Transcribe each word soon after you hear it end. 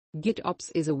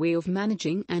GitOps is a way of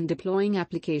managing and deploying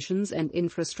applications and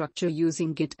infrastructure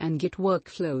using Git and Git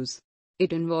workflows.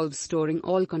 It involves storing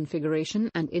all configuration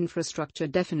and infrastructure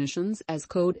definitions as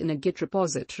code in a Git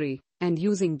repository, and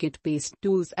using Git-based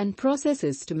tools and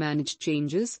processes to manage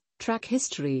changes, track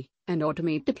history, and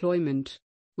automate deployment.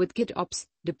 With GitOps,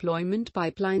 deployment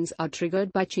pipelines are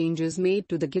triggered by changes made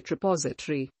to the Git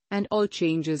repository, and all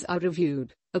changes are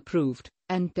reviewed, approved,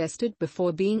 and tested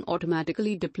before being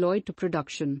automatically deployed to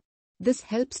production. This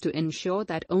helps to ensure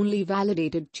that only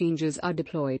validated changes are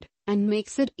deployed, and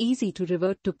makes it easy to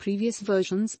revert to previous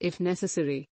versions if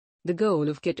necessary. The goal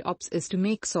of GitOps is to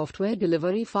make software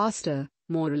delivery faster,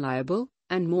 more reliable,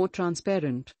 and more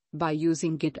transparent, by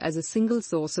using Git as a single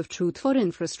source of truth for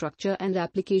infrastructure and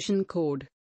application code.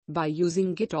 By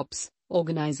using GitOps,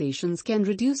 organizations can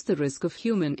reduce the risk of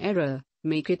human error,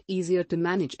 make it easier to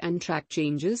manage and track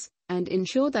changes, and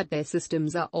ensure that their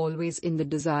systems are always in the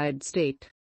desired state.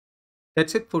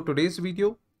 That's it for today's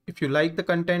video. If you like the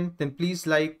content, then please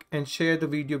like and share the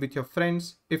video with your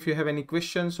friends. If you have any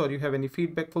questions or you have any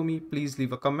feedback for me, please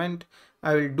leave a comment.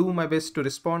 I will do my best to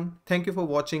respond. Thank you for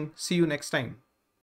watching. See you next time.